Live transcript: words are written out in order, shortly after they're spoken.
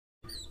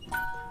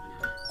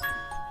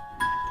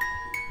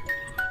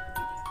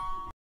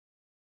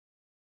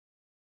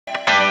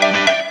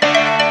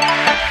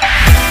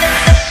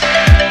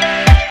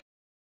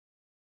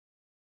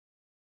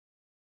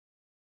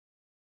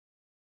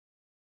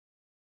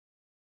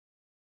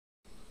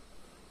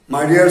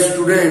My dear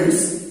students,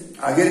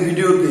 আগের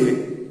ভিডিওতে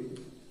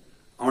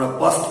আমরা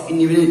past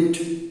indefinite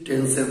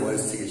tense এর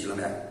ভয়েস শিখেছিলাম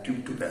অ্যাক্টিভ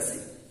টু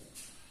প্যাসিভ।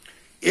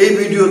 এই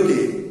ভিডিওতে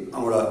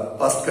আমরা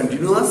past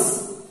continuous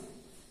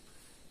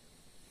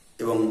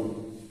এবং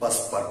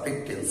past perfect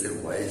tense এর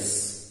ভয়েস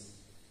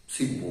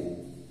শিখব।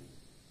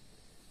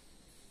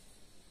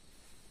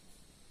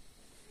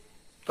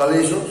 তাহলে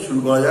এসো শুরু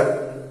করা যাক।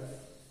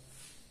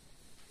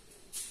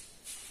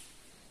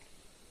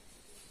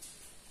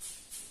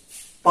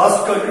 Past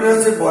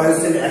continuous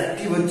voice in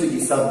active হচ্ছে কি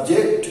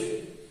subject,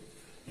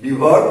 the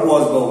verb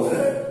was বা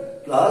were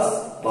plus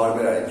verb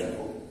এর ing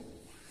form।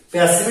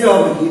 Passive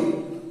হবে কি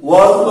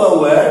was বা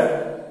were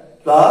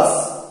plus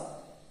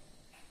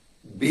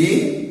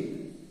being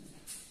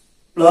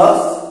plus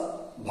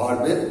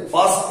verb এর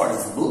past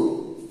participle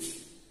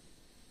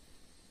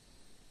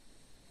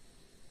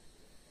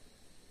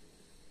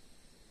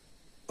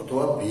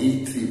অথবা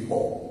V3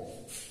 form।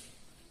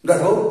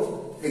 দেখো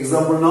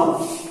example now.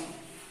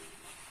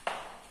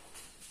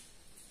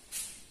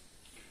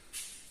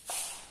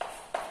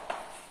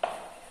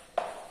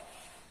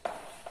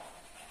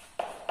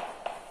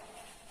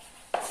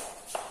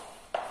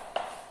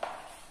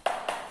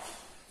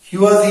 He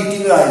was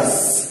eating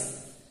rice.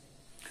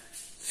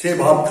 সে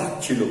ভাত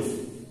খাচ্ছিল।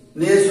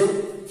 নিয়ে এসো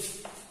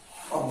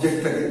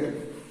অবজেক্টটাকে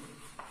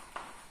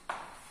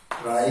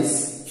রাইস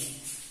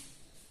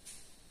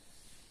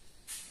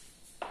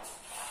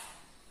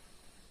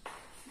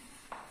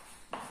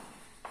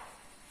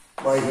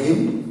by him।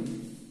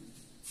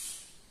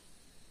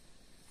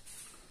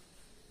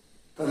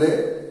 তাহলে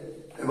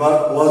এবার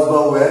was বা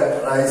were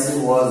রাইস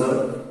was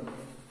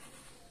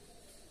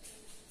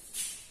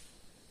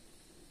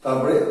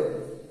তারপরে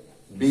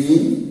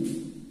being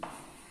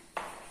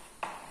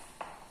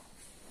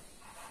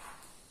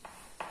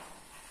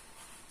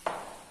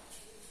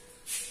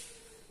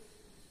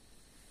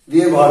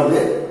দিয়ে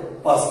ভার্বের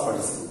past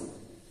participle।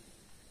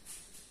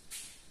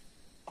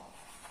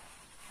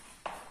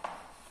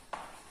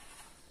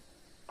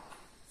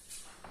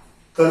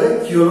 তাহলে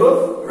কি হলো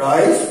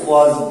rice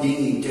was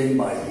being eaten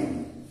by him।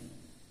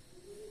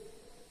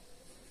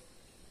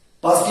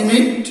 past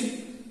indefinite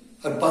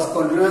R past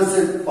continuous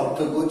এর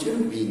পার্থক্য হচ্ছে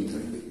being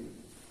থাকবে।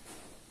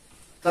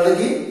 তাহলে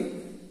কি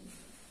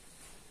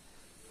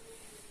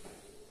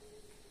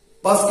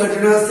past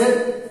continuous এর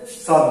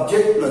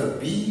subject plus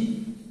be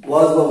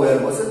was বা were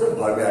বসে তো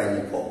ভার্বে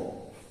ing form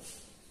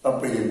বা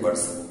প্রেজেন্ট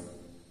পার্টিসিপল।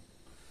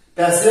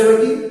 প্যাসিভ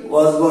কি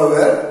was বা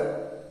were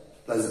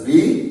plus be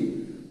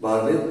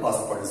ভার্বের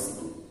past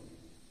participle।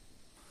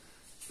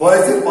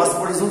 ভয়েসের past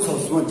participle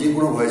সবসময় যে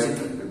কোনো ভয়েসে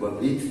থাকবে বা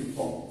V3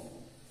 form।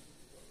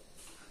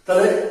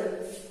 তাহলে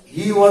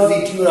he was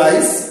eating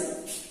rice,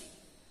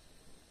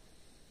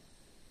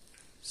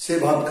 সে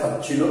ভাত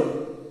খাচ্ছিল।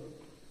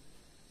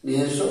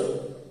 নিয়ে এসো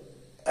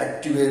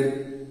অ্যাক্টিভের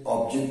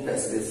অবজেক্ট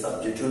প্যাসিভের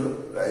সাবজেক্ট হলো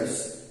rice,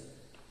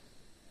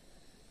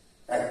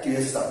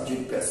 অ্যাক্টিভের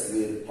subject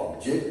প্যাসিভের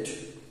object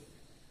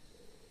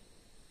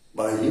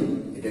by him.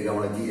 এটাকে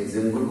আমরা কি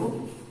এজেন্ট বলবো।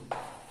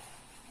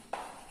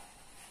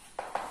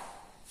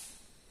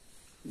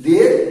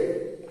 দিয়ে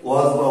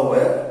ওয়াজ বা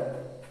ওয়্যার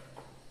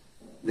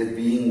যে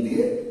বিইং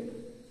দিয়ে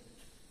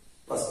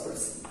পাস্ট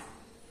পার্টিসিপল।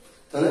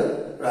 তাহলে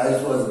rice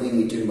was being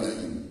eaten by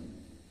him.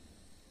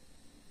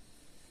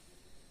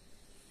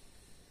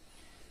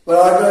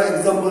 আরেকটা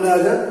এক্সাম্পল নেওয়া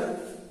যাক।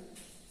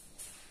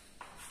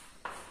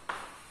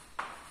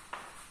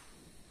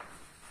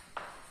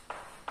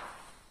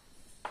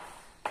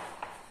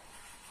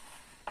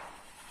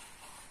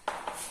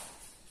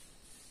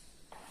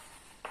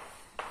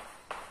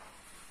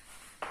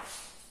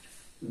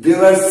 They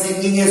were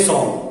singing a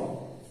song।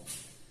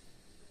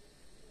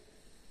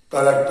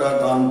 তার একটা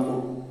গান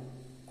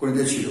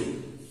করিতেছিল।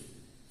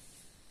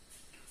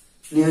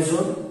 নিয়ে এসো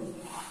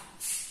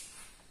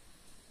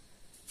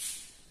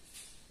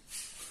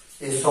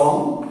a song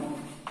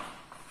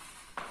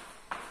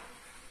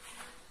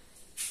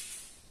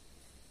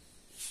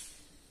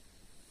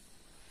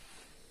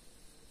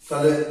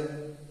তাহলে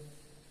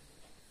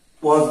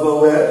was বা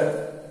were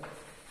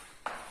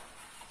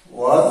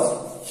was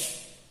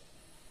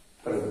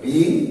তাহলে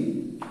being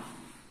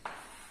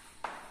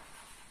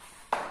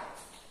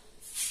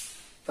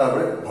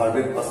তারপরে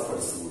ভার্বের past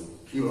participle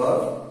কি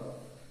verb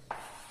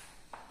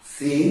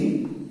sing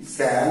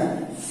sang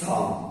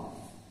sung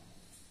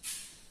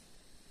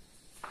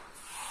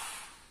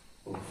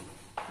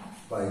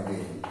by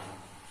them।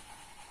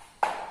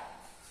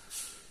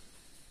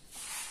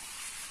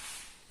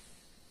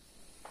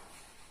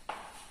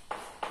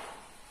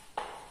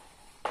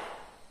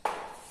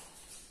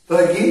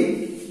 তাহলে কি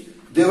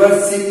they were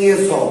singing a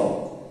song,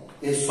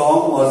 a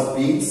song was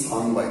being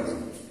sung by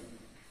them।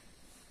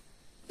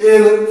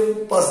 এর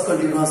past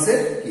continuous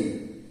এর কি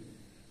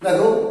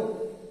দেখো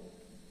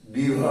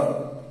be verb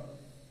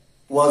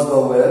was বা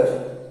were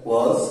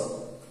was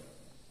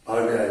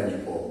verb ing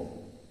form,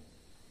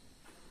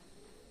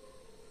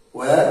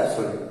 were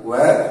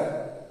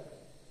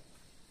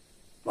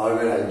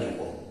verb ing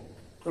form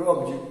তোর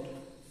object.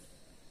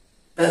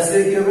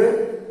 Passive কি হবে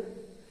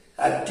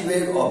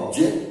অ্যাক্টিভের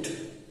অবজেক্ট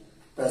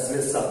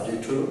প্যাসিভের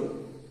সাবজেক্ট হলো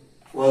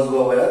ওয়াজ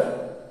বা ওয়্যার,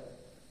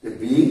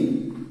 বিং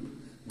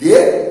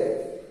দিয়ে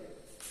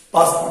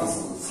পাস্ট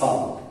পার্টিসিপল সাম,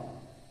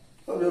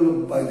 তবে হলো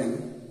বাই দেব।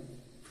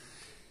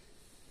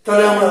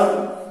 তাহলে আমরা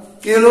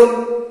কি হলো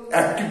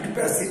active to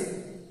passive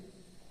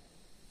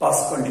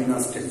past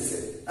continuous টেন্সে।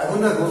 এখন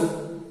দেখো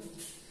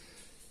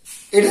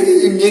এটা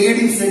যদি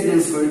নেগেটিভ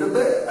সেন্টেন্স হয়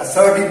এটাতে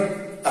অ্যাসার্টিভ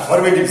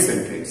অ্যাফার্মেটিভ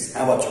সেন্টেন্স,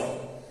 হ্যাঁ বাচক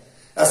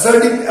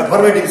অ্যাসার্টিভ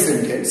অ্যাফার্মেটিভ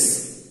সেন্টেন্স।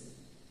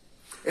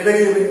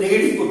 এটাকে যদি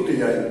নেগেটিভ করতে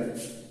যাই,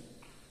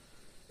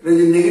 এটা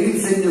যদি নেগেটিভ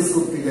সেন্টেন্স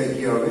করতে যাই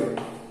কি হবে,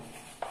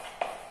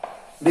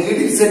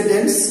 নেগেটিভ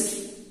সেন্টেন্স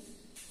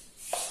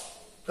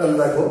তাহলে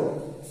দেখো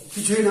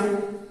কিছুই না,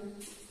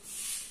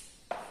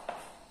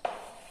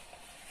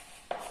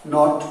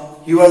 not,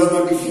 he was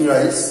not eating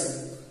rice,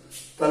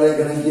 তাহলে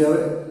এখানে কি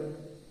হবে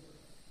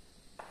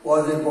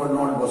ওয়াজ এর পর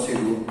নট বসে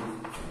গেল,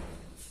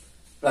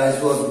 rice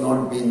was not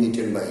being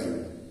eaten by him.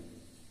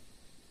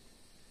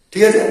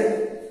 ঠিক আছে,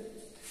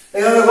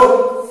 এখানে দেখো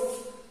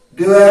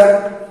they were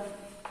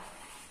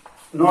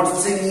not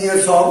singing a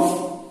song,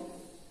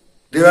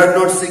 they were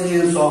not singing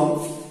a song,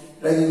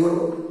 এটা কি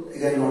করবো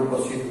এখানে নট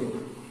বসিয়ে দেবো,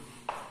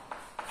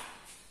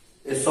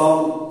 a song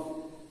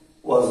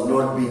was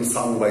not being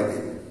sung by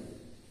them।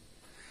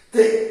 তো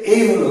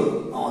এই হলো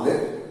আমাদের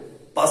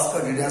past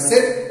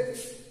কন্টিনিউয়াসের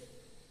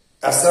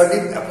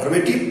assertive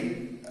affirmative,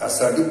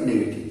 assertive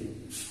negative.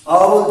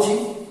 আবার বলছি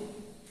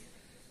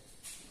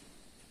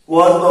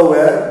was বা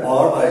were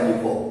verb ing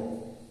form,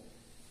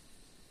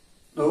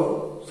 তো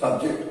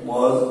subject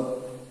was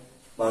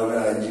verb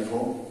ing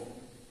form,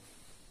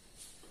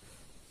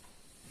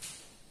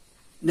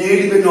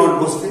 নেগেটিভে not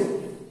বসবে,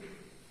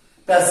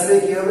 প্যাসিভে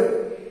কি হবে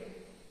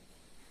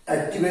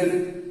অ্যাক্টিভের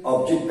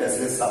অবজেক্ট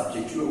প্যাসিভের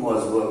সাবজেক্ট হলো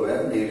was বা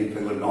were, নেগেটিভ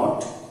হলো নট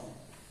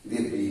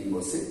দিয়ে বিং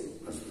বসে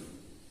আসবে।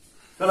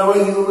 তাহলে আমরা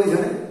কি করবো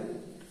এখানে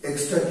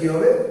এক্সট্রা কি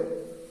হবে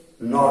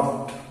not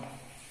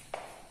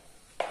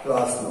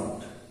plus not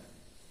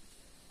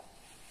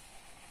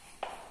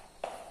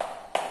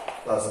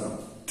plus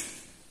not,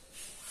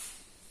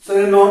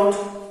 তাহলে not,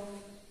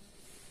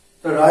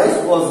 the rice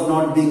was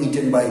not being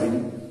eaten by him,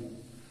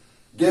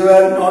 they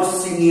were not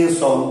singing a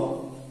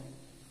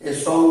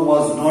song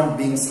was not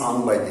being sung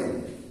by them।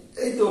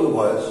 এই তো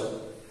ভয়েস,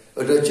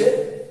 ওটা হচ্ছে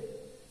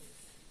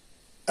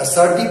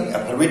অ্যাসার্টিভ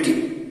অ্যাফার্মেটিভ,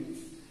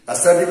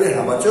 অ্যাসার্টিভের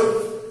হ্যাবাচক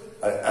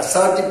আর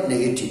অ্যাসার্টিভ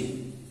নেগেটিভ,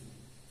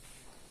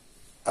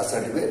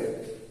 অ্যাসার্টিভের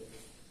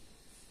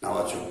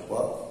নাবাচক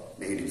বা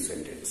negative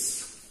sentence.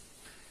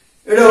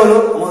 এটা হলো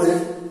আমাদের।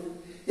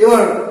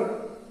 এবার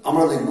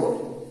আমরা দেখব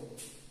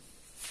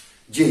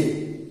যে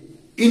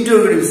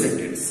interrogative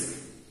sentence,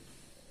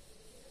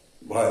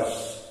 voice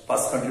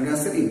past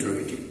কন্টিনিউয়াসের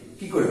interrogative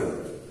কি করে হবে।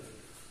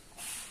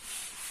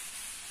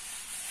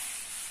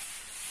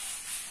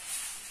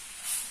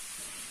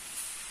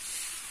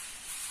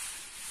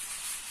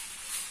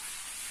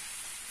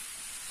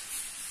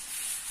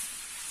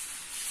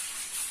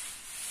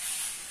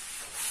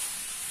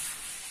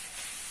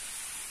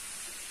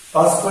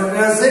 পাস্ট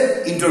কন্টিনিউয়াসের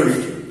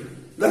ইন্টারোগেটিভ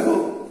দেখো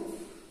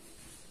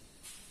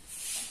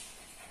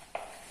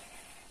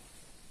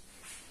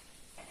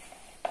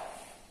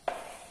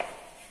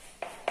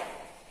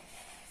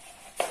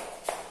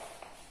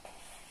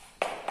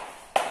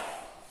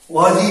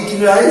was he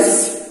eating rice,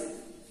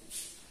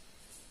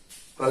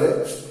 তাহলে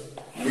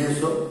yes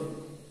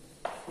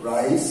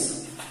rice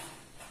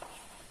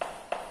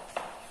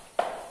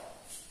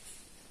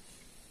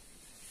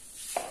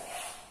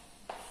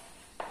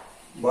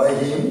by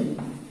him,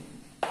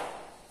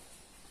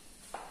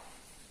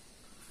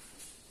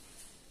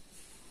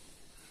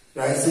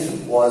 rice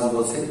ওয়াজ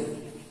বসে,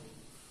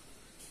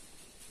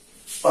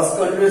 পাস্ট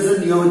কন্টিনিউয়াসের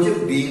নিয়ম হচ্ছে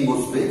বিং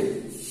বসবে,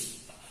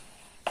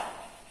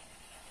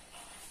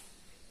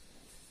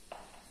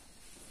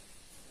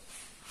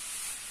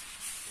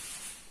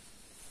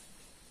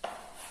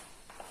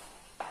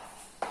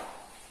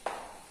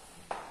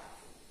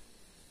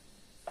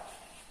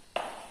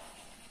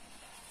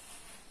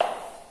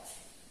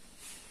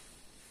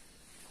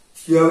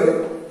 কি হবে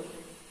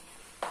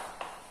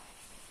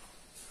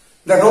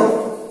দেখো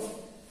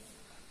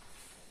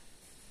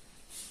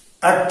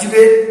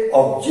অ্যাক্টিভেট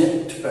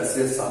অবজেক্ট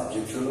প্যাসিভ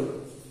সাবজেক্ট হলো,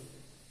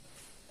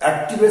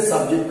 অ্যাক্টিভেট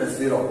সাবজেক্ট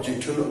প্যাসিভ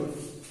অবজেক্ট হলো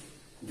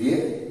দিয়ে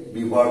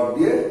বিভার্ব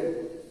দিয়ে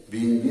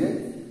বিং দিয়ে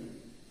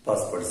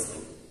পাস্ট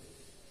পার্টিসিপল।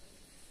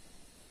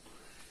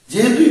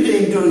 যেহেতু এটা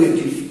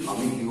ইন্টারোগেটিভ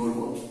আমি কি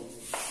করবো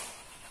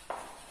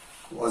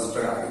ওয়াজটা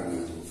আগে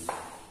নিয়ে আসবো,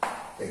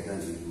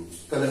 এখানে লিখবো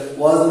তাহলে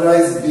was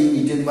rice being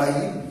eaten by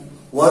him,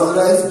 was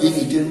rice being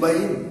eaten by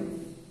him,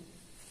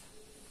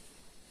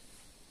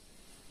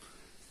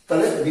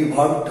 তাহলে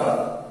বিভাগটা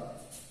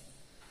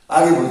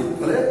আগে বুঝবো।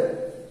 তাহলে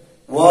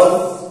was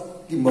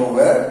কিংবা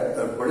were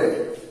তারপরে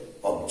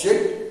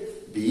অবজেক্ট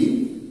being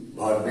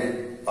ভার্বের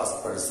পাস্ট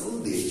পার্টিসিপল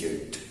দিয়ে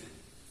এজেন্ট।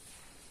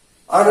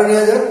 আর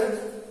নিয়ে যাক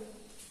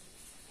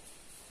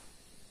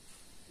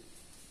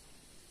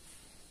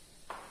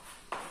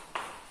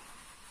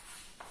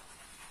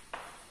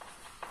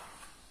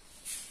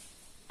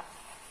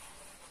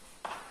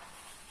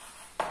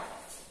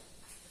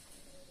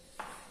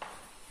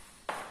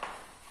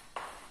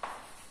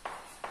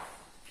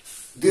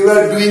They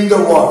were doing the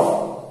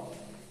work.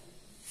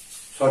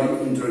 Sorry,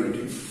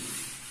 interrogative.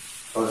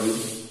 Sorry.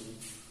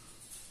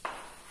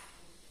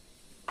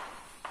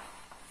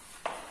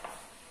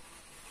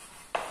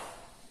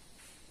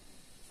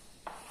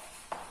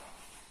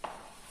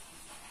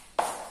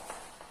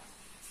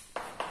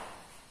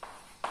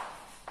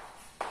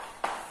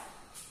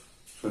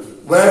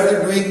 Were they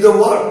doing the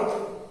work?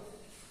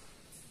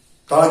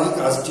 তারা কি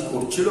কাজটি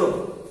করছিল?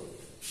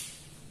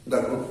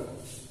 দেখো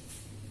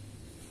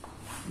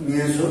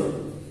নিয়ে এসো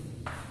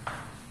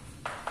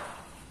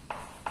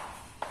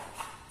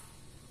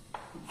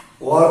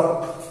work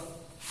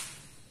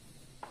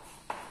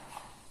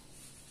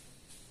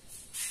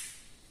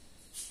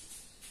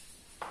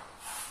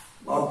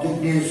object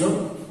নিয়ে এসো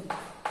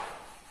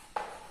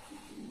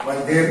by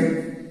them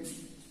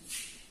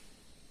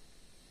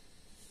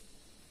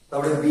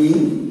তারপরে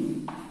being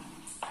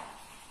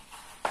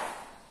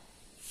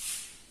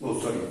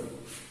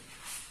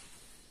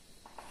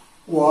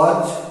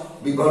was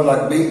বিকল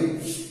লাগবে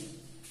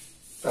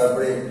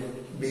তারপরে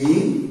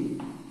being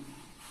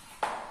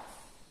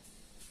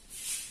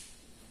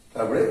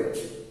তারপরে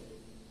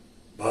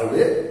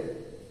ভার্বে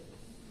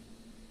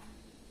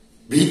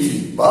V3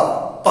 বা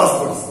past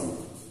participle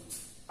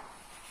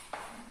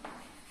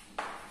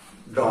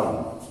done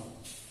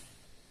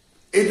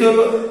এই তো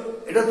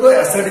এটা তো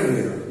অ্যাসার্টিভ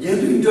হয়ে গেল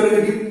যেহেতু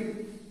ইন্টারোগেটিভ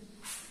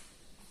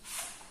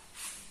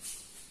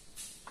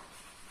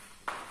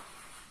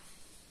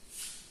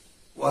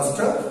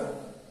ওয়াজটা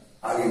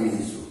আগে নিয়ে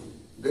এসো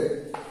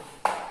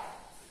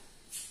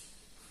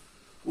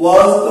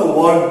was the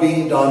work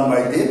being done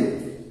by them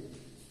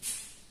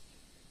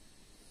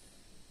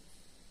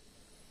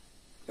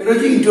এটা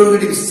হচ্ছে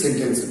ইন্টারোগেটিভ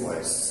সেন্টেন্স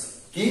ভয়েস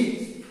কি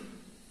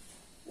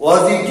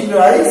was eating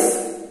rice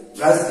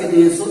রাইসকে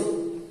নিয়ে এসো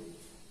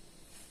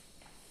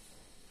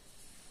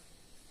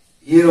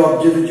here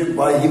object হচ্ছে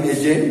by him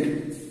agent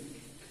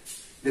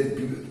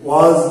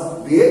was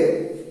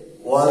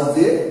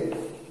they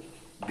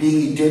being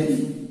eaten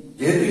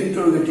যেহেতু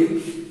ইন্টারোগেটিভ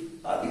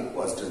আগে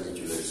ওয়াজটা নিয়ে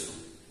চলে এসো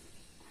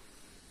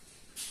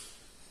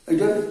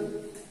এটা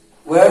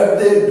were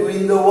they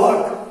doing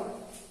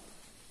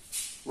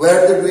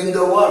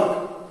the work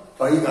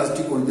তাই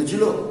কাজটি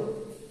করতেছিল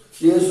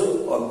নিয়ে এসো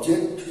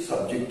অবজেক্ট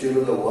সাবজেক্ট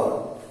হলো the work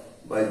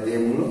by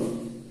them হলো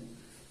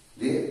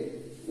they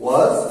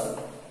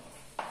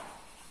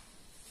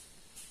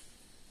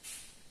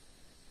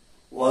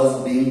was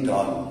being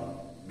done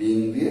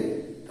being দিয়ে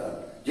done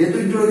যেহেতু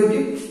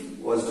ইন্টারোগেটিভ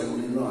ওয়াজটা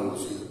করে দিল আগে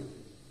ছিল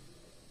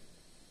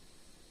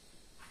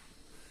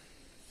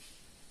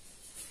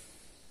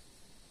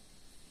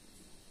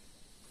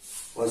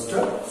ওয়াজটা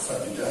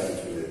সাবজেক্টটা আগে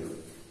চলে এলো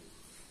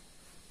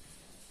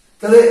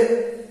তাহলে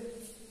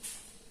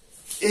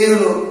এই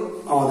হলো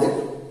আমাদের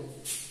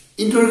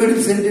ইন্টারোগেটিভ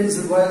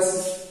সেন্টেন্সের ভয়েস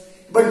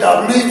এবার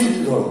ডাব্লিউ যদি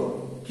ধরো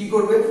কি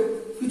করবে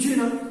কিছুই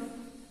না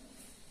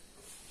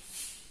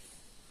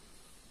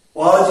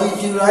was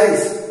eating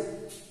rice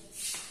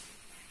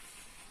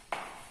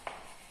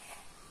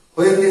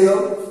when they go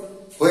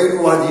when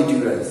was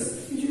eating rice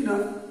কিছুই না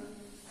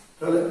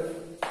তাহলে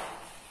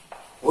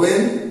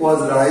when was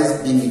rice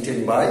being eaten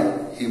by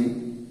him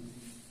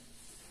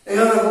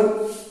এখানে দেখো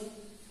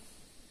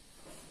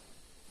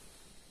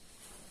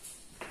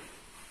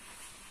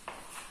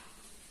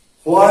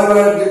why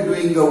were they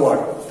doing the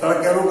work তারা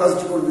কেন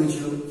কাজটি করে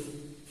দিয়েছিল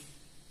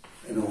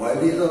why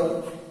দিয়ে দাও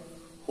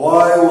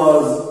why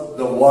was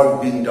the work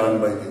being done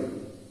by them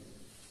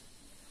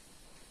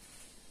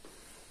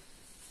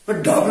but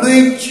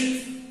WH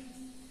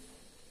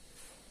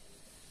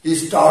কি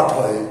স্টার্ট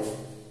হয়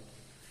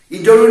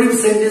ইন্টারোগেটিভ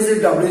সেন্টেন্সে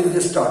WH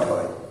দিয়ে স্টার্ট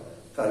হয়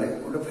তাহলে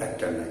ওটা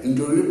ফ্যাক্টর না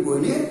ইন্টারোগেটিভ করে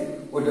নিয়ে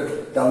ওটা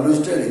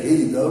WHটা রেখেই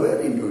দিতে হবে আর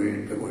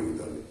ইন্টারোগেটিভটা করে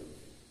দিতে হবে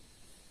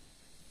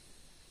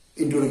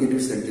ইন্টারোগেটিভ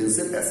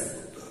সেন্টেন্সে প্যাসিভ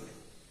করতে হবে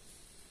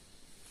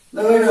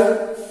দেখো এটা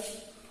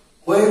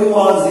when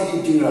was he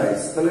eating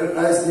rice তাহলে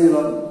রাইস নিয়ে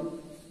এলাম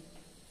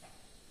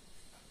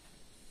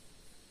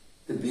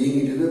being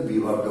eaten the be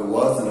verb the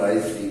was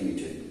rice being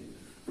eaten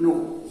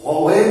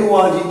when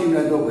was eating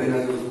like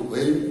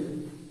when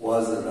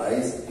was the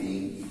rice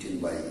being eaten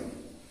by him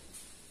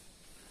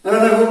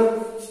now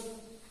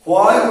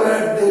why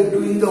were they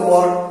doing the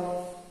work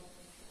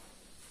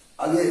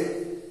আগে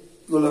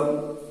বললাম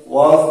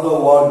was the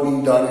work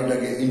being done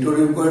এটাকে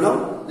interrogative করে নাও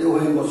যে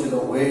when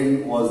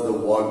was the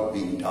work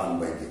being done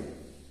by them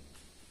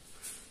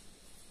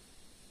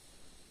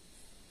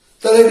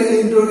তাহলে এটা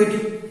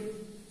interrogative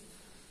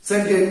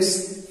sentence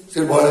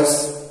এর voice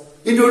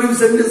interrogative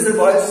সেন্টেন্সের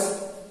voice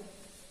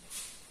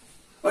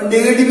আর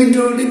negative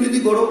interrogative যদি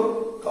করো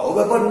তাও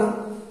ব্যাপার না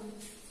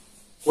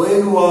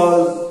when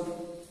was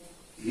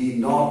he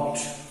not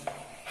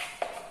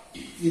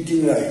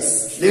eating rice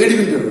negative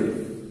interrogative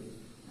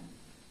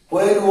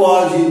when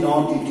was he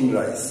not eating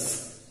rice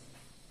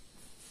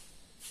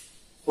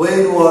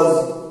when was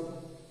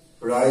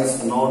rice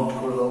not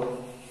করো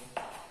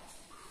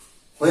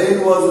when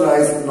was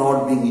rice not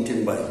being eaten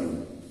by him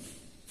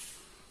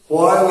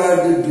why were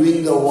they doing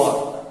the work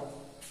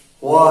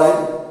why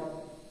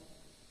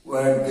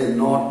were they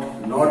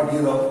not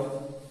give up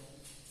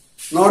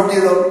not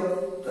দিয়ে দাও,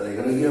 তাহলে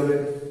এখানে কি হবে?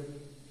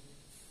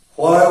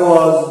 Why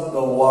was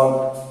the work,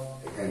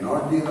 এখানে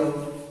not দিয়ে দাও,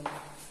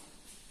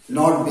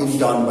 not being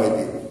done by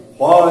them.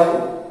 Why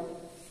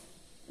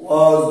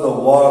was the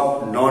work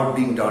not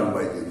being done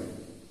by them?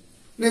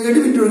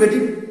 Negative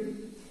interrogative.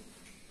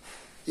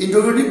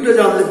 ইন্টারোগেটিভটা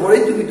জানলে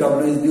পরেই তুমি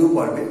WH দিয়েও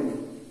পারবে।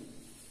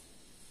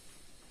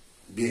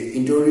 The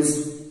interrogative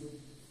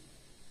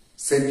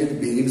sentence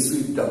begins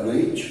with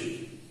WH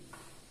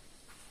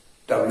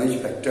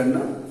factor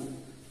না,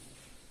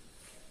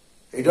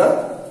 এটা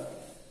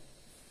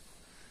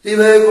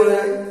এইভাবে করে।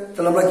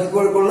 তাহলে আমরা কি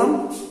করে করলাম?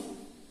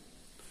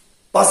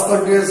 পাস্ট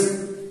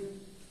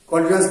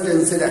কন্টিনিউয়াস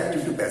টেন্সের অ্যাক্টিভ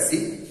টু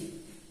প্যাসিভ,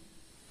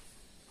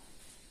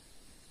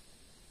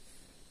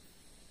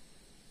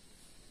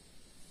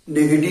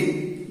 নেগেটিভ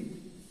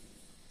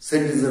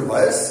সেন্টেন্সের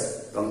ভয়েস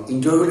এবং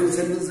ইন্টারোগেটিভ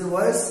সেন্টেন্সের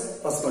ভয়েস,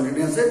 পাস্ট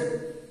কন্টিনিউয়াসের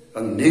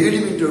এবং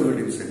নেগেটিভ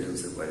ইন্টারোগেটিভ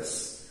সেন্টেন্সের ভয়েস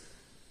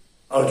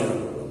আলোচনা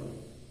করলাম।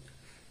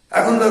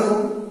 এখন দেখো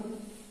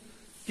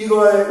কি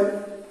করে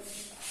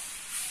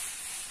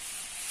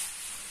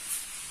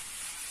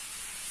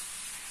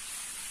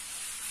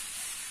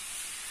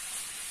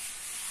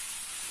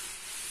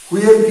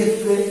হুয়ের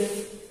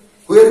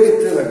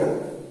ক্ষেত্রে দেখো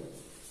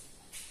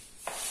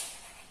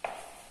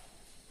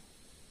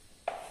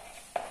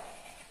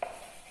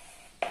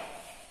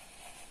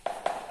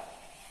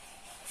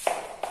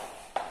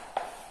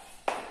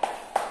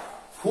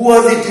Who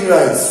was eating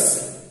rice?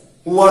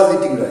 Who was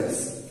eating rice?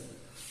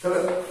 তাহলে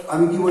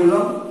আমি কি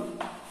বললাম?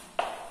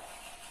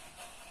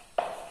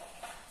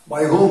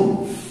 By whom?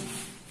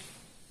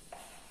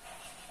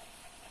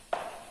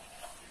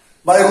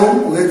 By whom?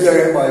 ওই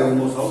জায়গায় by whom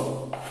বসাও,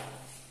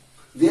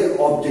 দিয়ে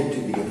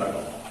অবজেক্টের দিকে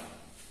তাকাও।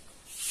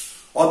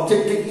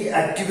 অবজেক্টে কি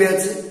অ্যাক্টিভে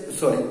আছে,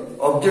 সরি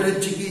অবজেক্ট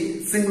হচ্ছে কি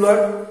সিঙ্গুলার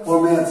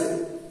ফর্মে আছে,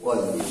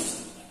 was used,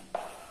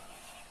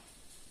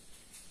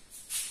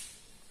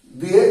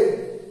 দিয়ে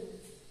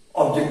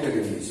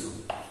অবজেক্টটাকে নিয়েছো,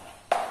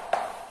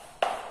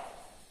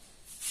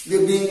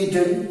 দিয়ে being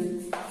eaten,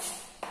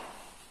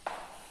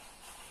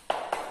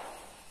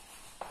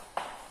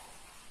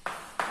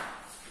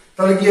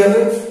 তাহলে কি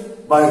হবে?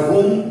 by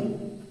whom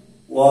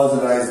was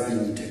rice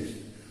being eaten?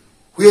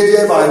 হুয়ে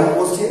যায় by whom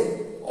বসছে,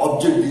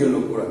 অবজেক্ট দিয়ে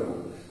লক্ষ্য রাখবো।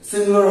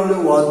 সিঙ্গুলার হলে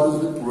was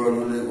বসবে, প্লুরাল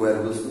হলে where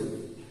বসবে,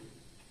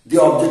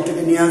 দিয়ে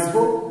অবজেক্টটাকে নিয়ে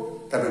আসবো,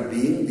 তারপর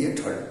being দিয়ে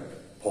থার্ড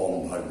ফর্ম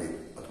ভার্বে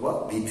অথবা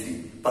V3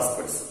 পাস্ট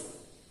পার্সন।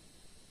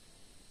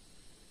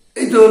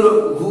 এই তো হলো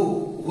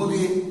হু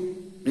দিয়ে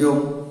নিয়ম।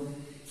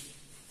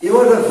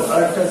 এবার দেখো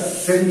আরেকটা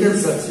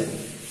সেন্টেন্স আছে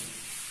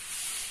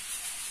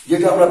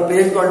যেটা আমরা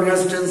প্রেজেন্ট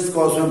কন্টিনিউয়াস টেন্স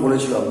করার সময়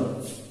বলেছিলাম।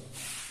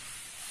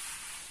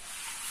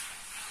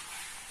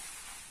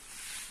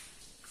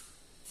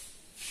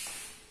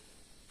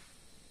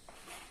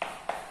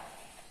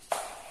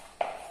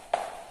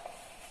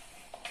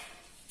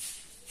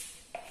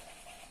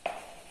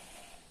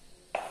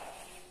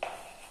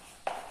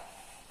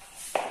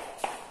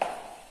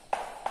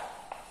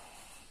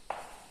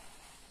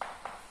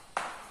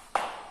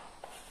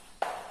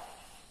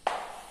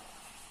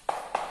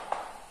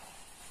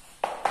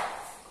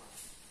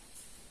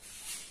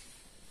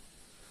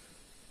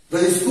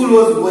 The school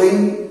was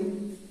going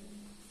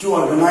to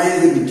organize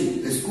a meeting.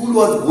 The school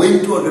was going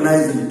to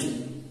organize a meeting.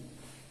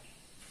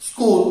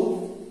 School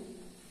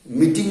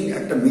meeting,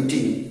 একটা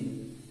মিটিং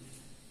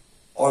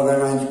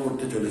অর্গানাইজ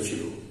করতে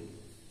চলেছিল।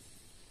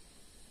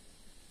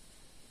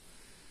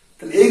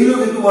 তাহলে এইগুলো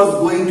কিন্তু was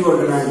going to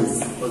organize,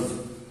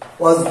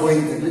 was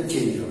going থাকলে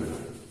চেঞ্জ হবে না,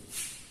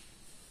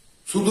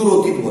 সুদূর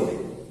অতীত বলে।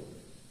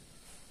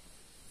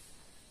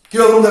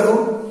 কিরকম দেখো,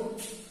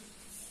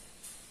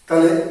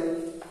 তাহলে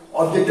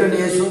অবজেক্টটা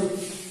নিয়ে এসো,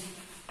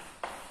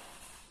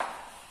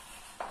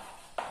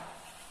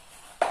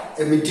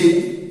 a meeting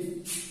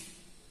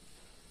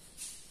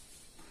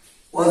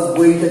was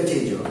going to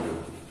change হবে না,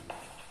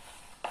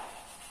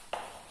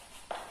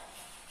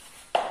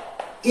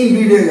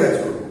 ইনভিডিয়েট কাজ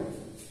করবো,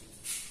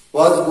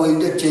 was going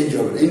to change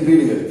হবে না,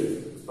 ইনভিডিয়েট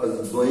was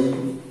going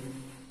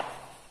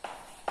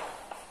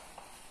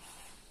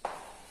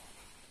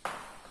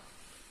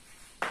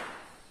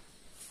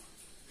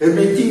a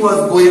meeting was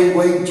going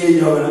change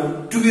হবে না,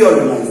 to be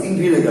organized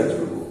ইনভিডিয়েট কাজ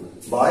করবো,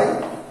 by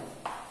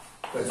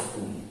the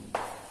school.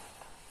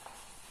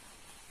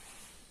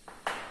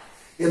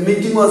 A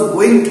meeting was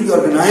going to be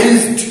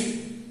organized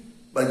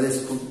by the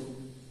school.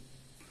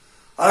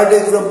 Another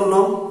example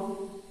now.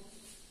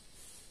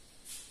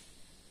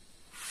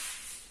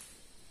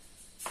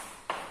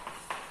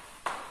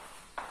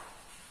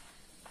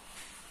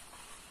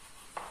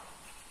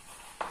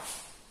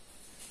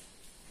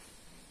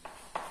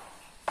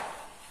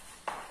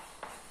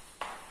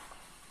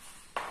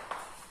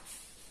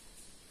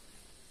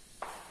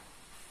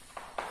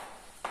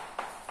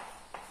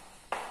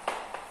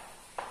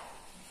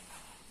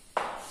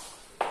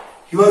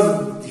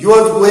 He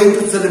was going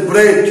to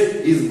celebrate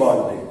his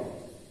birthday.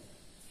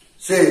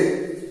 সে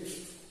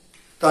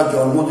তার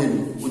জন্মদিন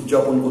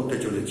উদযাপন করতে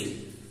চলেছে,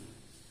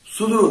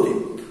 সুদূর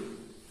অতীত।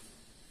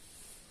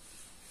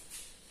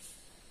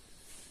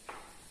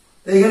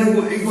 এইখানে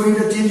এই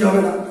গোয়িংটা চেঞ্জ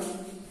হবে না,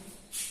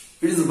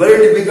 It is very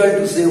difficult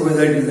to say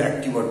whether it is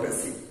active or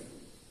passive.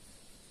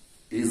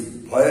 It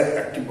is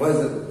active voice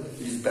or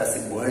it is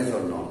passive voice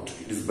or not.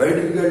 It is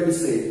very difficult to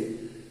say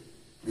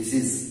this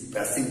is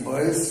passive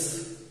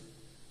voice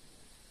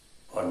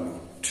or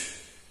not.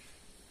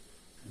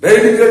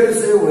 Very difficult to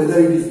say whether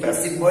it is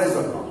passive voice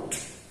or not.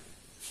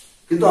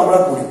 কিন্তু আমরা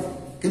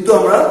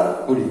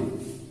করি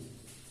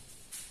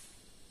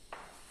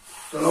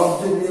তাহলে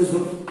object নিয়ে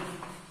শুন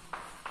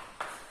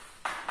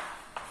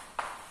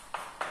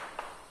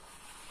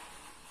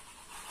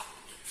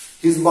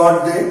his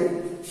birthday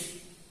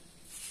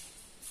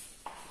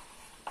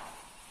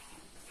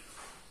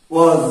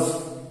was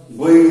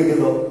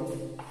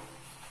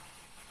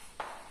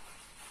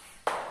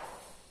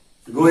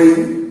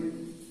going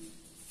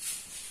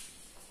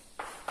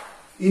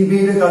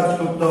ইনভিডে কাজ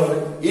করতে হবে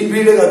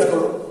ইনভিডে কাজ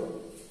করো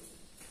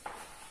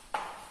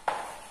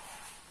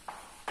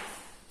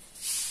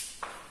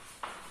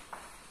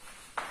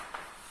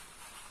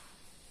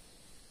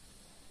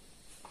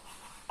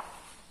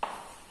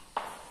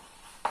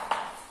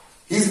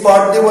His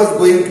birthday was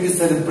going to be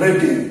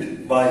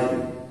celebrated by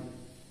him.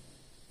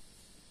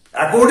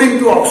 According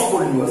to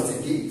Oxford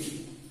University,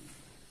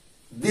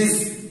 this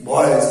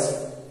voice,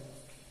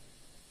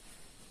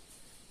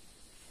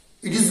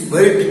 it is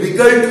very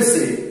difficult to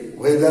say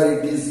whether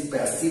it is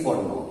passive or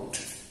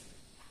not.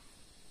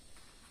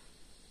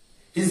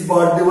 His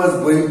birthday was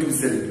going to be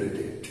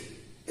celebrated.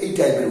 A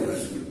type of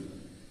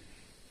person.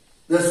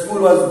 The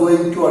school was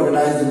going to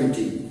organize a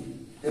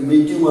meeting. A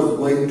meeting was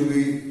going to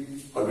be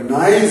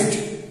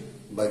organized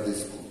by the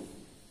school.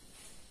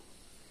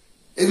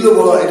 এগুলো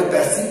বলা এটা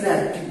passive না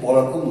active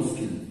বলা খুব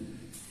মুশকিল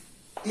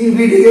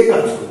ইনভিডে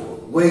কাজ করবো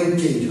going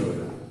change হবে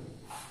না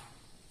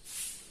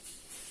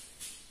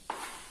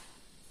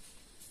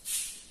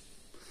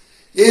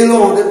এই হলো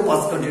আমাদের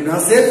past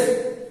কন্টিনিউয়াসের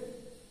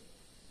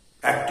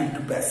active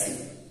to passive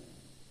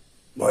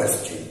voice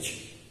change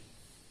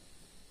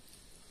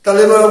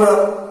তাহলে এবার আমরা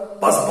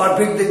পাস্ট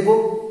পারফেক্ট দেখবো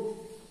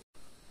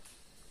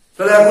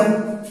তাহলে এখন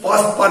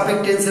পাস্ট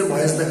পারফেক্ট টেন্সের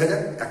ভয়েস দেখা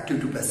যাক অ্যাক্টিভ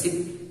টু প্যাসিভ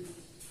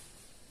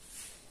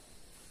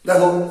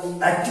দেখো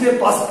অ্যাক্টিভে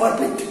পাস্ট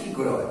পারফেক্ট কি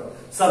করে হয়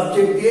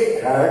সাবজেক্ট দিয়ে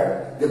হ্যাড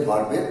দিয়ে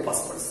ভার্বে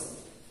পাস্ট পারসন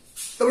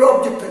তারপরে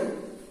অবজেক্ট থাকে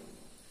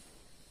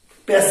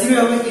প্যাসিভে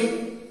হবে কি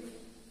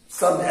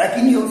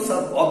একই নিয়ম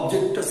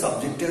অবজেক্টটা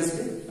সাবজেক্টে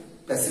আসবে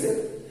প্যাসিভে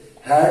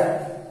হ্যাড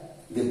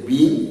দিয়ে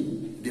বিং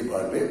দিয়ে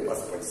ভার্বে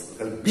পাস্ট পারসন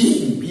তাহলে বিং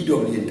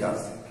বিডব্লিউএনটা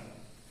আসবে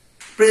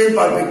প্রেজেন্ট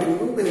পারফেক্ট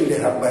দিয়ে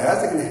হ্যাভ বা হ্যাজ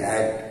এখানে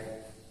হ্যাড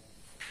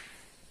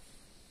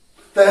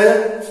তাহলে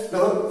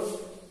দেখো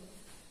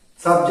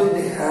সাবজেক্ট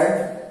হ্যাড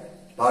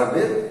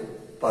ভার্বের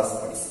পাস্ট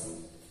পারসন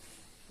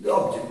the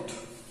object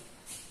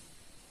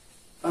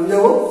আমি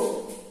যাব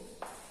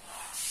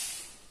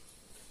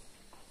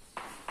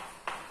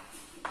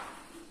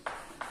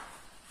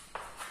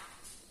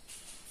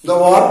the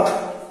work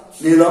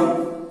নিলাম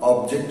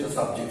অবজেক্ট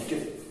সাবজেক্টে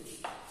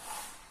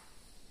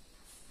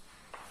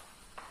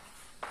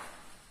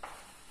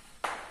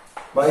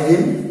by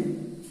him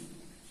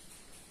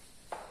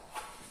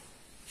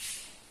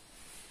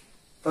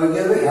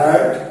তাহলে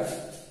হ্যাড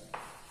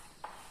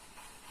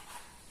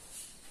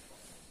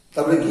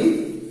তারপরে কি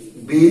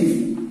বিন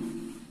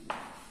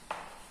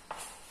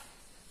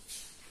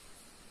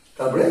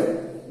তারপরে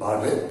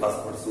ভার্বের পাস্ট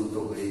পারসন তো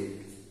হয়ে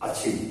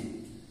আছে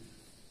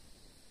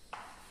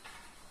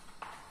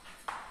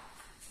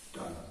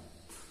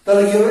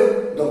তাহলে কি হবে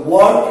the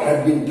work had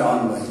been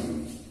done by him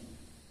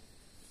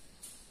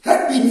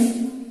had been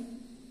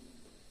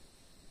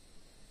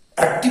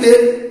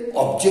অ্যাক্টিভের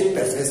object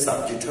passive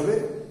subject হবে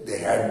they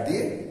had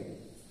দিয়ে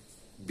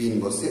বিন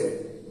বসে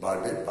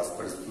ভার্বের পাস্ট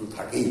পারসন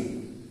থাকেই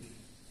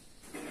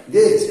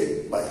দিয়েছে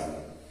by him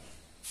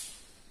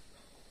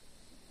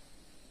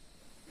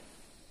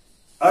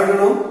I don't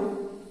know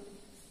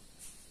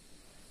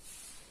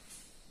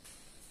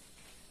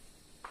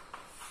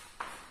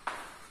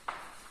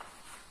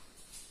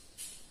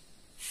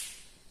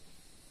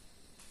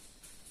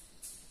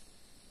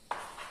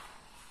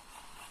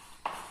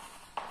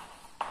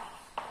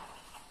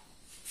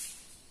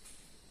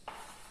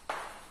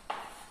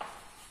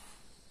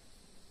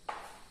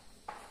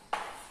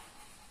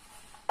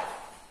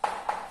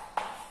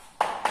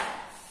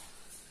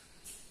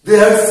they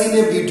had seen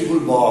a beautiful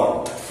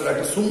bird তারা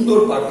একটা সুন্দর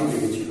পাখি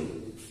দেখেছিল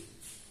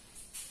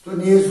তো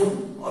নিয়ে এসো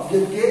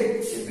অবজেক্টকে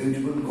a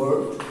beautiful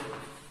bird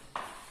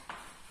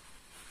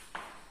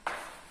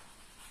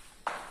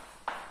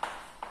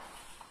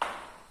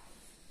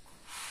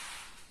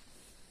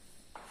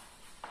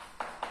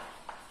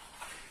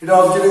এটা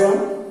অবজেক্ট গেল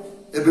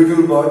a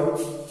beautiful bird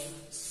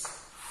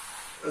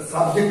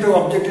সাবজেক্ট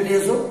অবজেক্টে নিয়ে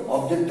এসো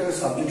অবজেক্টটাকে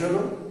সাবজেক্ট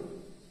হলো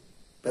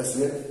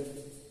প্যাসিভ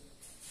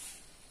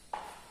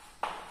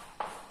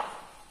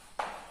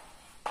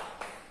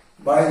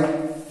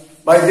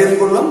বাই দেন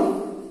করলাম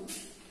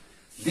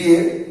দিয়ে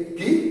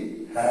কি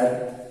হ্যাড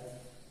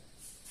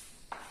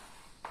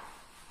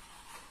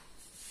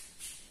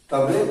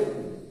তারপরে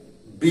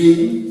বিন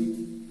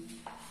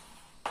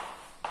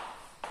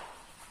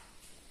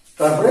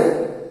তারপরে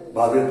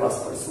ভার্বের পাস্ট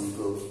পারসন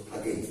তো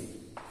থাকেই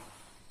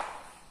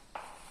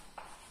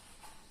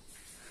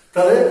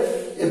তাহলে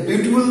a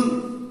beautiful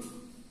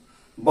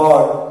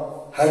bird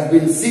had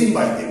been seen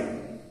by them.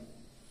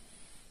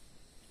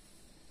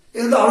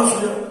 এটা তো আরো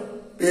সোজা।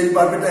 পেন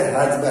পারফেক্ট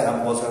হ্যাজ বা হ্যাভ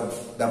বসার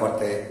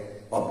ব্যাপারটা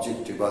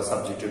অবজেক্টিভ বা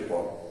সাবজেক্টের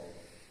পর,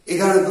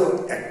 এখানে তো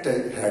একটাই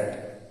হ্যাড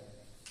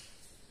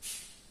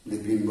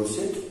বিন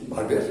বসে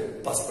ভার্বের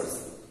পাস্ট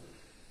পার্সন।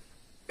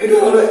 এটা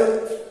হলো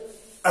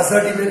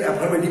অ্যাসার্টিভের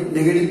অ্যাফার্মেটিভ।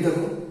 নেগেটিভ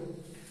দেখো,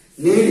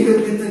 নেগেটিভের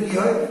ক্ষেত্রে কি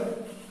হয়,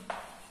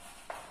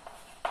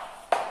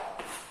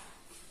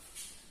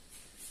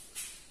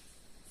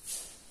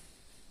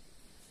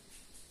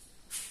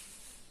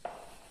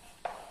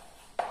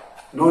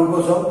 নট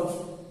বসাও,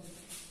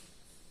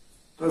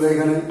 তাহলে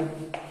এখানে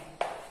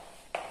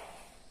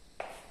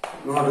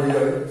নট হয়ে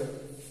যাবে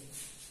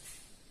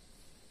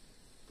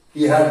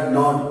he had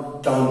not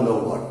done the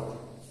work,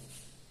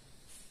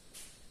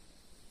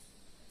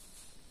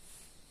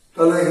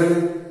 তাহলে এখানে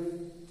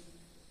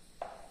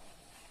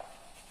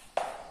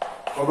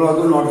কমলা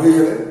তো নট হয়ে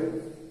যাবে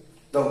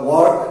the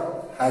work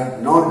had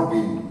not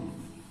been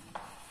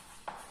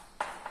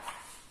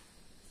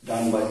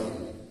done by him.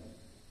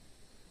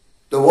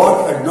 The work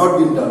had not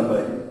been done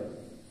by him.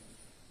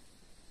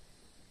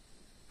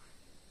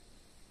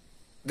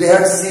 They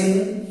had seen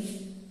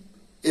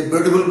a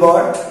beautiful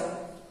bird.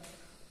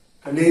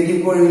 Negative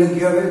for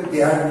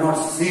they had not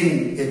seen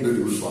a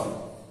beautiful bird.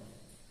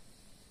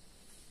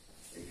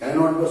 It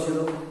cannot be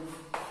possible.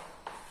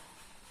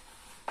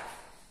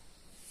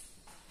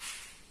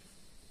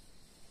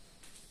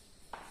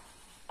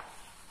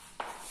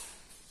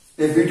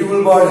 A beautiful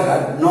bird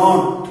had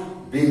not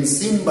been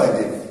seen by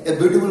them. A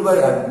beautiful bird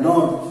had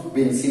not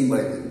been seen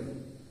by them.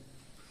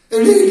 A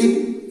negative,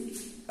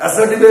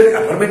 assertive,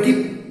 affirmative.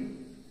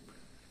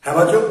 Have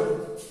a job.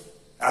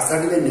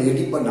 Assertive,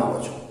 negative, but now a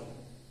job.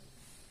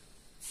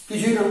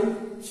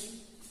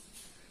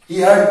 He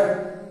had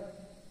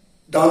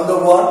done the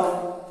work.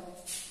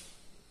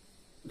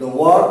 The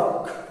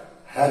work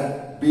had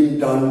been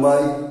done by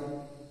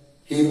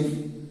him.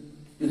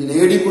 In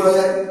negative,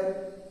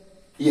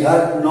 he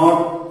had not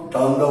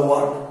done the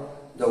work.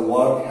 The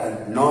work had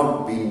not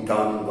been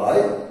done by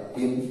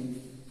him.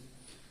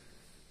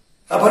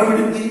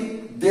 Affirmatively,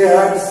 they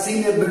had seen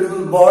a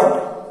beautiful bird.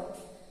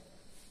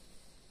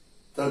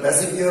 The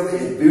passive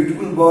a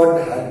beautiful bird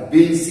had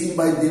been seen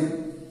by them.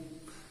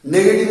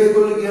 Negative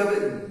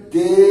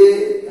they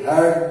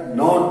had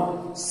not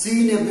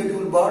seen a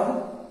beautiful bird.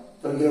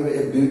 So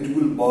a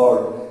beautiful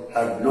bird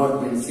had not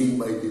been seen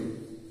by them.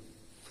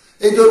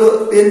 এই হলো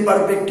pen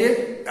পারফেক্টের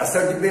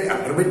অ্যাসার্টিভের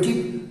affirmative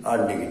আর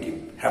negative,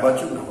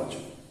 হ্যাবাচক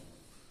নাবাচক।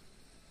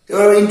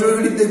 এবার আমরা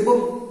interrogative দেখব।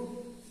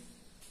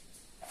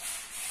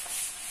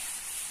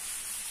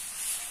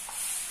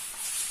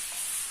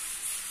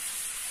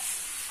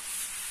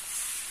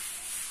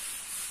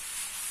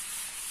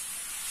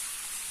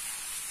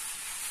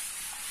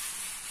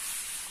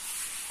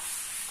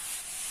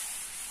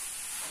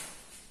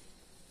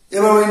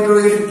 এবার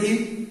interrogative কি?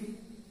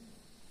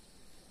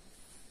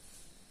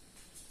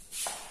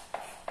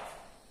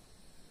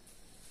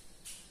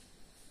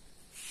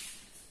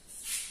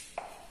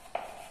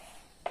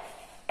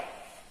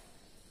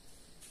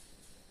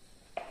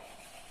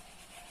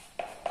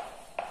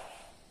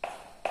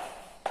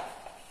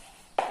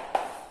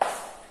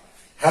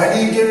 Had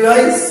he eaten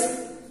rice?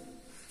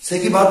 সে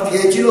কি ভাত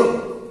খেয়েছিল?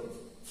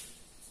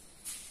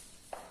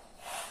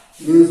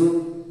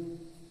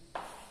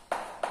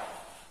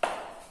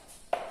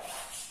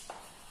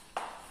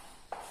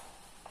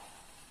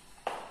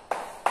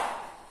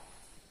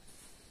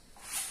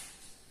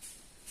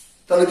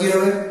 তাহলে কি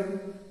হবে?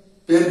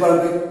 Pen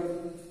perfect.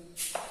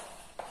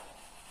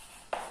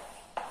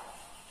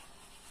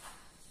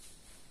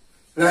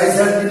 Rice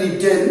has been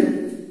eaten,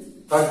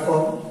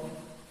 তারপর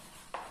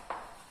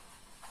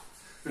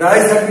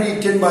rice had been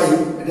eaten by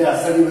him, এটা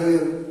অ্যাসার্টিভ হয়ে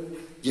যাবে।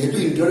 যেহেতু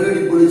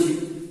ইন্টারোগেটিভ বলেছি,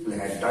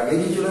 হ্যাডটা আগে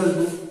নিয়ে চলে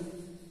আসবো।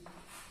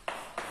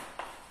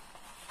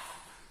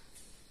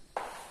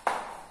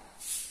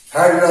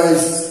 Had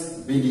rice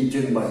been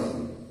eaten by him.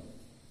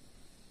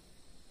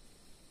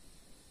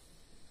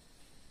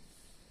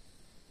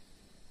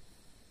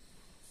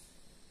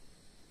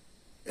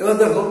 এবার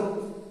দেখো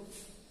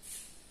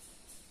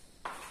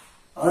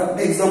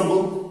আরেকটা example.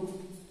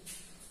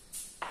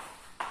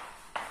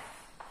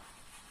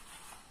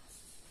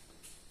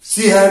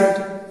 She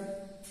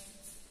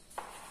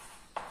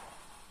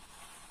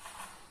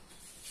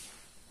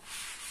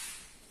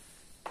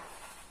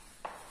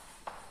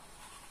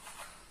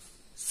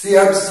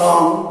had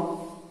sung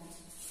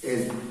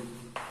in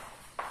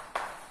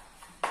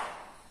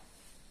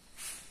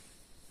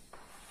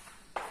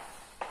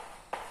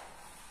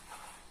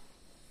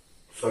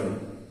sorry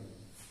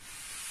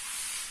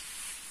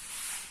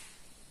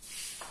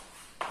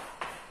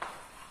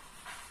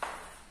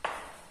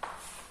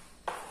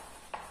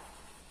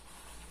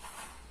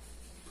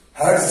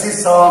had she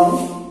sung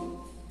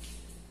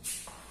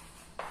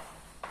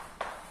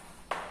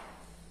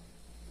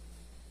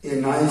a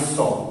nice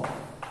song?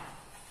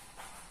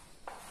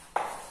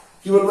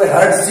 কি বলবো?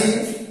 had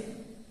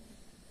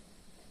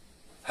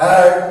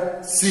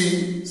she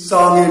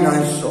sung a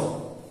nice song?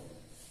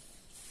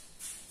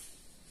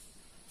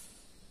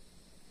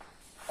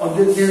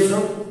 Subject নিয়ে এসো।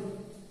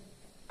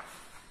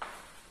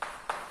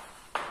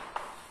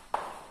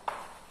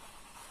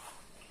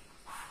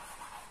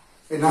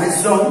 A nice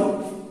song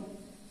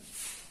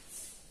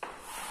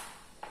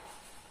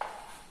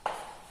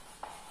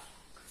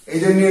এই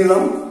যে নিয়ে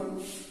এলাম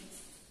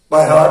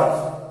বাই হার্ট।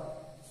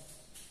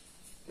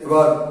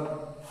 এবার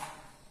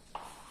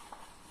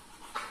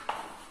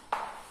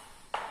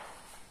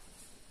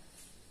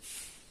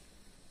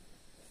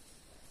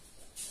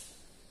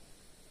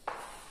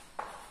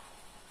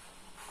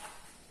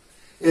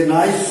A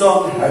nice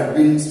song had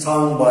been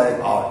sung by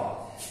heart.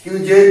 কিন্তু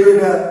যেহেতু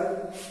এটা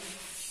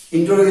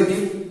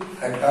ইন্টারোগেটিভ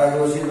একটা আগে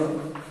বসিল,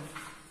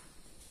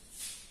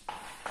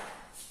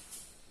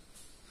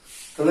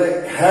 তাহলে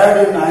had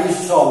a nice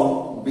song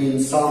been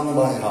sung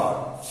by heart,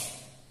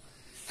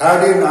 had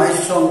a nice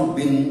song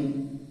been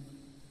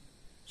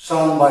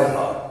sung by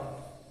heart,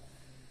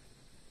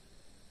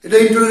 এটা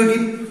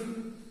ইন্টারোগেটিভ।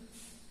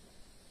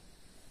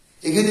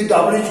 একে যদি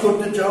ডাবল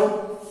করতে চাও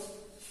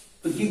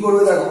তো কি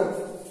করবে দেখো,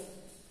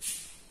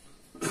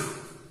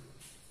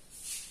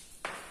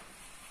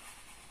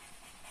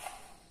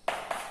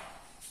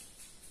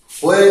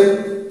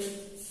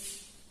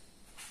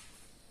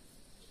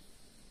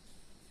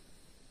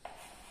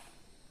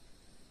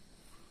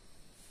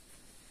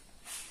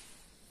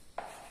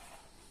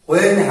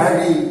 when had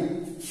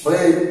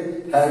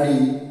he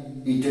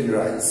eaten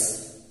rice,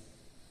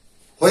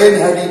 when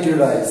had he eaten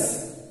rice,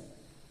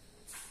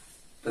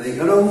 তো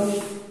এখানেও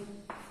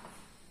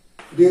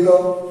দিয়ে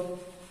দাও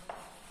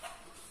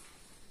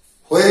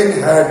when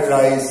had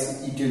rice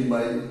eaten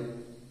by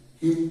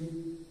him,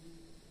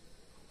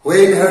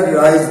 when had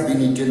rice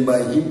been eaten by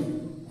him,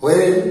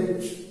 when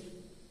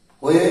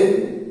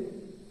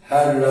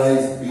had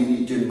rice been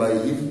eaten by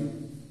him,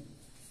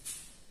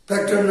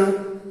 factor না।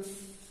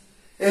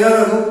 এবার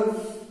দেখো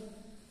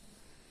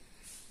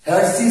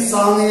had she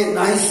sung a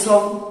nice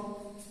song,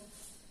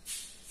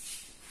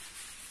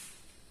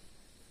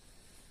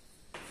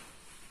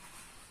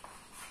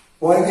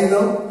 why দিয়ে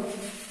দাও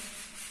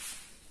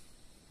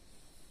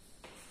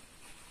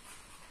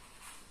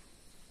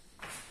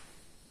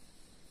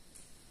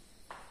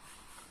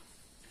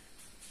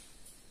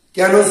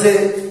কেন সে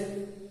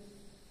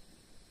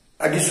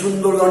একটি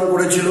সুন্দর গান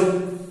করেছিল,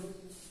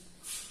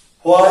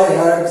 why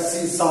had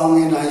she sung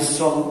a nice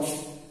song,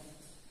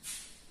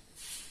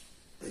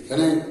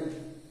 এখানে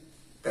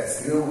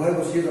প্যাসিভের উভয়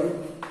বসিয়ে দাও,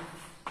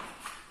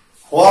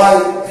 why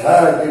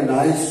had a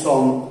nice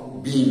song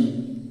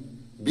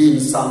been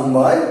sung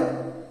by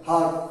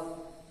her,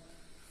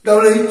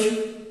 double H।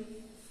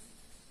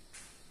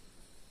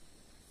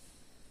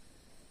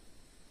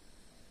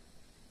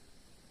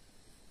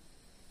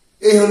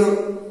 এই হলো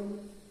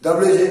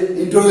ডাবল এইচ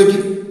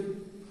ইন্টারোগেটিভ।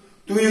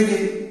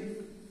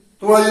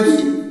 তোমরা যদি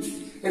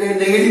এটা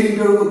নেগেটিভ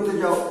ইন্টারো করতে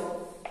চাও,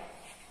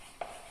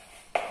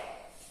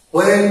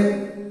 when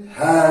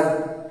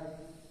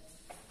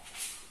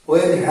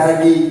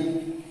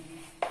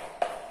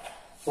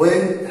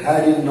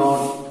had he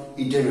not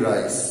eaten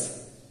rice,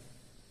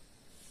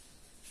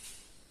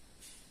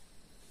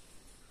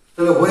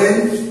 তাহলে when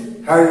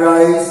had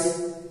rice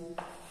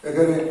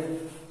এখানে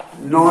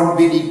not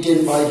been eaten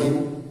by him,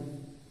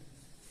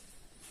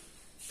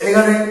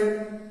 এখানে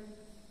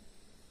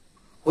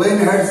when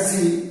had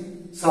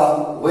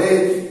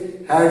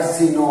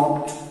she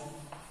not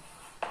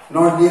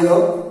দিয়ে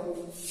দাও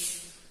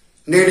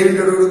নেগেটিভ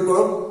ইন্টারোগেটিভ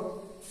করো,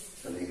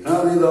 তাহলে এখানে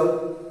দিয়ে দাও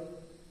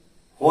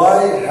why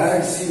had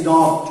she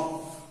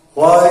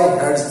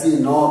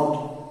not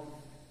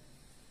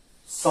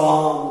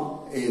sung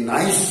a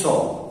nice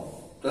song,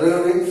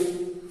 তাহলে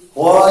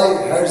why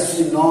had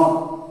she not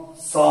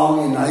sung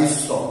a nice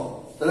song,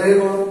 তাহলে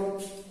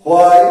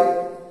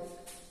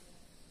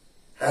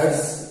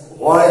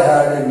why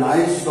had a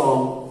nice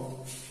song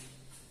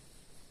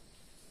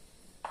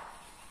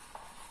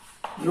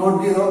not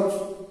দিয়ে দাও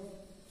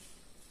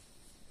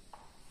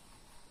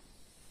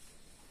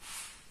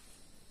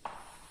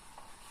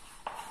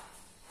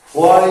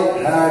why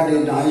had a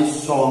nice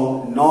song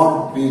not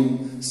been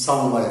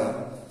sung by her,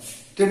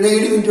 এটা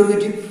negative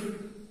interrogative.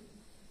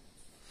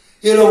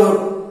 এর ওপর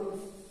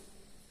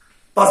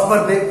past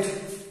perfect.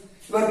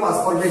 এবার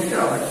past পারফেক্টের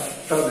আবার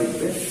তারা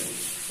দেখবে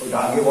ওটা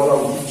আগে বলা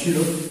উচিত ছিল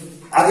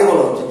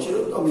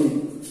তো আমি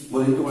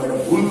বলি তোমার একটা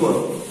ভুল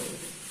করো।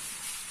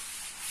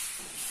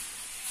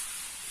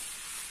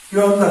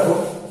 কিরকম দেখো,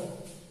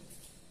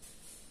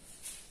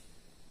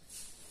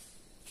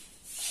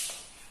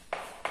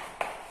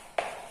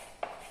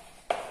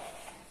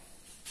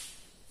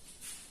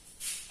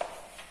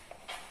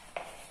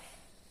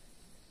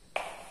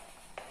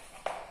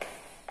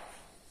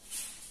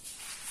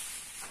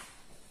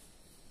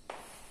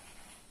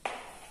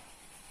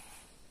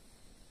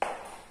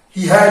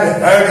 he had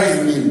had his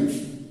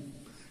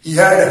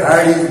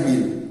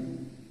meal,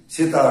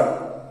 সে তার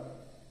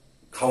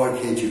খাবার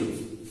খেয়েছিল।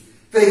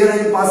 তো এখানে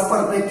পাস্ট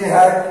পারফেক্টে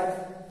হ্যাড,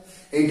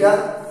 এইটা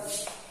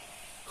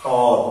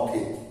খাওয়া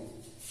অর্থে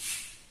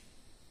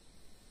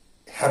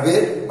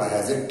হ্যাভের বা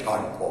হ্যাজের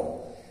থার্ড ফর্ম,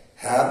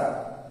 হ্যাভ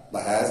বা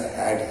হ্যাজ,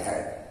 হ্যাড।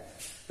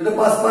 এটা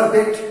পাস্ট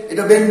পারফেক্ট,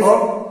 এটা মেইন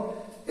ভার্ব,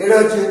 এটা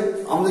হচ্ছে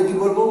আমাদের কি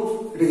করবো,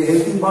 এটাকে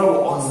হেল্পিং ভার্ব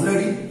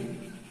অক্সিলারি,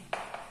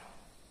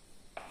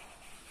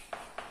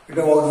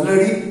 এটা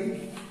অক্সিলারি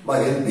বা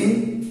হেল্পিং,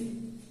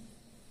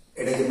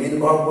 এটাকে মেন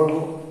ভার্ব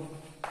বলবো।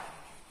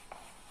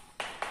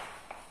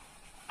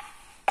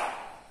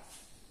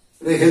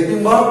 এটা হেল্পিং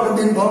ভার্ব, এটা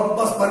মেন ভার্ব,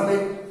 পাস্ট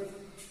পারফেক্ট।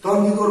 তখন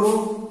কি করবো,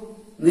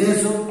 নিয়ে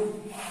এসো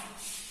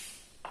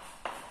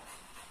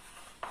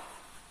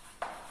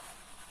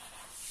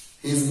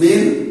his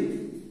meal,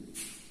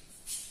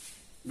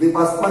 the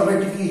past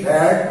perfect he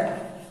had,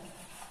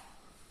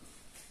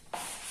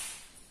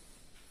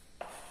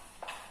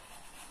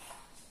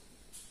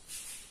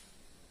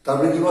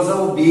 তারপরে কি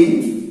বসাবো, বিন,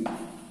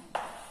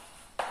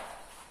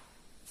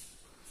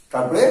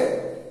 তারপরে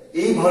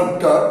এই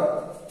ভার্বটা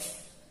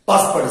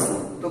পাস্ট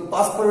পার্টিসিপল, তো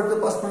পাস্ট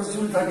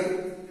পার্টিসিপল থাকে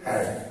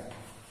হ্যাড।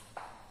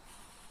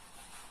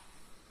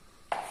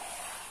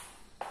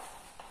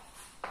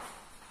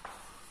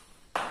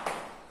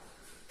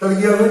 তাহলে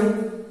কি হবে,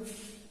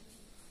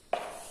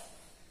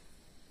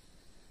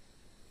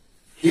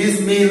 his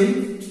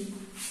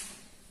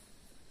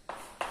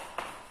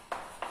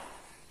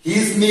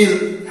meal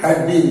had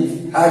been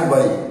had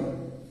by him.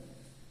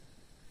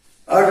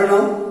 I don't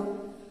know.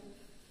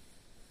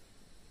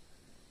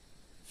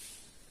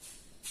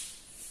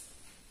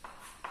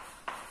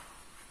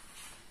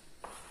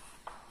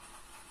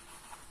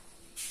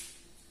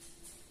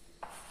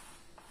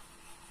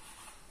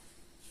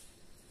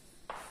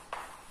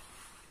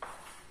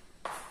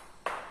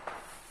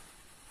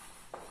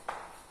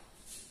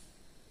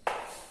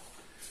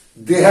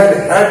 They had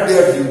had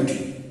their duty.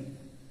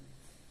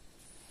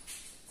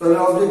 তাহলে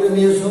অবজেক্টে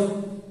নিয়ে এসো,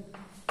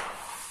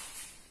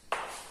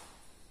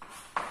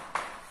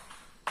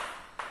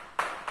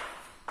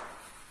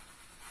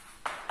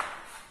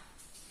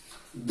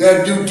 their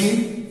duty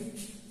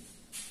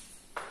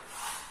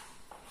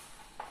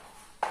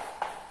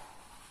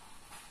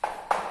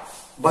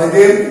by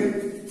them,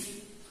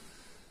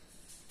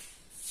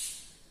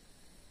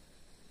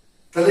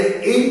 তাহলে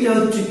এইটা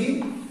হচ্ছে কি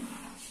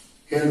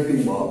হেল্পিং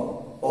ভার্ব,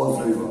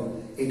 অক্সিলারি ভার্ব,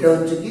 এটা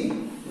হচ্ছে কি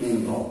মেইন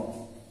ভার্ব।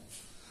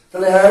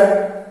 তাহলে হ্যাড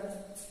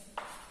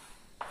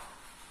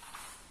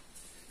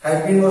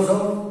বিন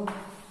বসাও,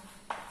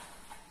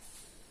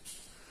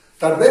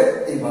 তারপরে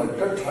এই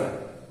ভার্বটা থার্ড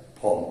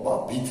ফর্ম বা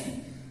V3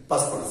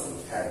 পাস্ট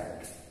পার্টিসিপল হ্যাড।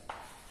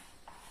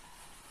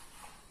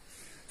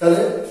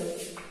 তাহলে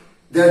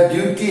their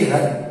duty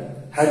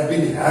had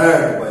been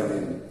had by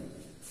them,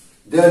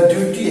 their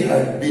duty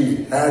had been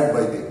had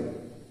by them।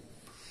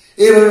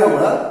 এইভাবে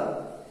আমরা,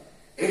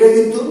 এটা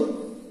কিন্তু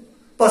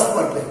past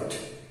perfect,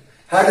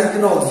 had is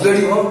an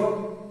auxiliary verb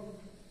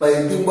by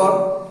helping verb,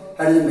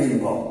 had is a main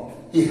verb,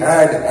 he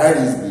had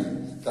his meal,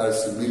 তার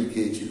মিল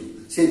খেয়েছিল,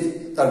 সে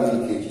তার মিল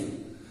খেয়েছিল।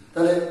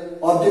 তাহলে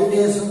object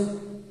নিয়ে এসো,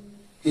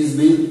 his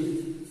meal,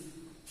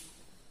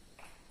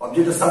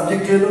 অবজেক্টের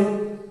সাবজেক্ট এলো,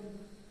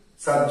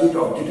 সাবজেক্ট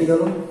অবজেক্টে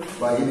গেল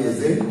বা হিম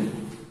এজেন্ট,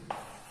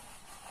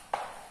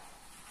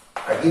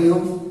 একই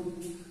নিয়ম।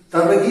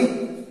 তারপরে কি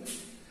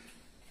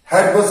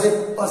হ্যাড বসে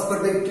পাস্ট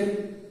পারফেক্টে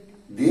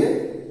দিয়ে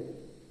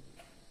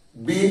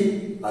বিন,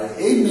 আর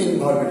এই মেইন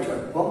ভার্বের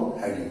থার্ড ফর্ম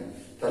হ্যাডিং।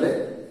 তাহলে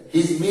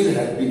his mill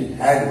had been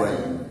had by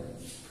him.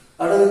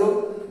 আর দেখো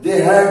দে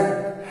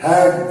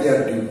হ্যাড দেয়ার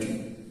ডিউটি,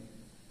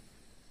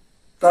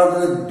 তারা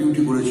তাদের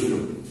ডিউটি করেছিল।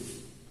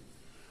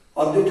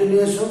 অবজেক্টে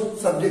নিয়ে এসো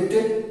সাবজেক্টে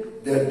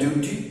দেয়ার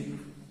ডিউটি,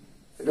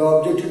 এটা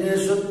অবজেক্টে নিয়ে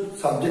এসো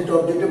সাবজেক্ট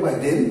অবজেক্টে বাই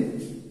দেম,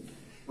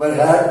 এবার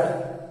হ্যাড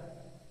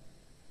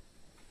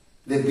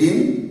দে বিন,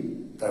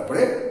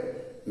 তারপরে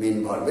মেইন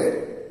ভার্বের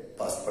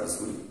পাস্ট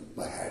পার্টিসিপল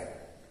বা হ্যাড,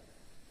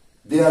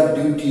 দেয়ার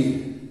ডিউটি।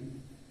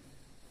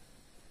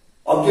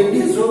 অবজেক্ট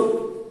নিয়ে এসো,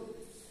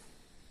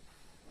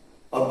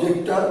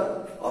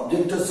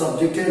 অবজেক্টটা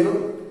সাবজেক্টে এলো,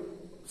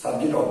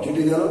 সাবজেক্ট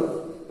অবজেক্টে গেল,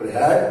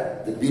 হ্যাড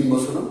দে বিন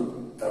বসানো,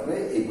 তারপরে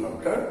এই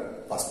ভার্বটার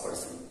past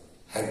participle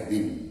had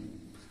been,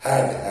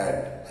 had has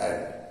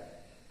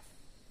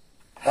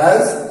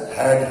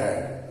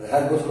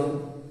had বসানো।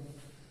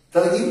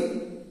 তাহলে কি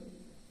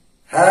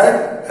হ্যাড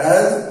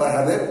হ্যাজ বা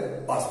হ্যাভের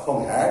past form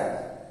had,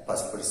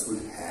 past participle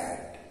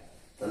had.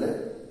 তাহলে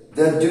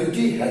their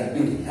duty had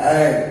been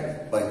had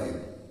by them।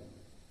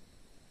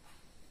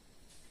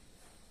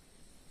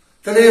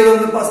 তাহলে এই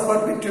হলো past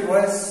পারফেক্টের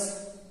voice,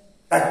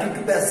 active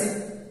to passive.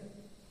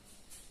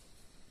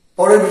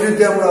 পরের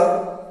ভিডিওতে আমরা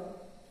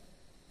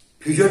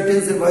ফিউচার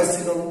টেন্সের ভয়েস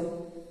শেখাবো,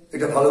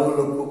 এটা ভালো করে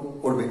লক্ষ্য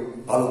করবে,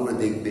 ভালো করে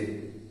দেখবে।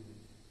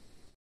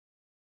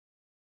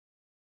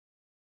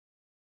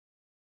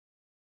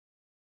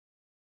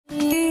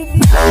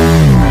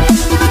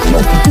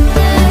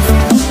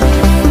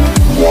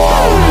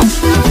 Wow.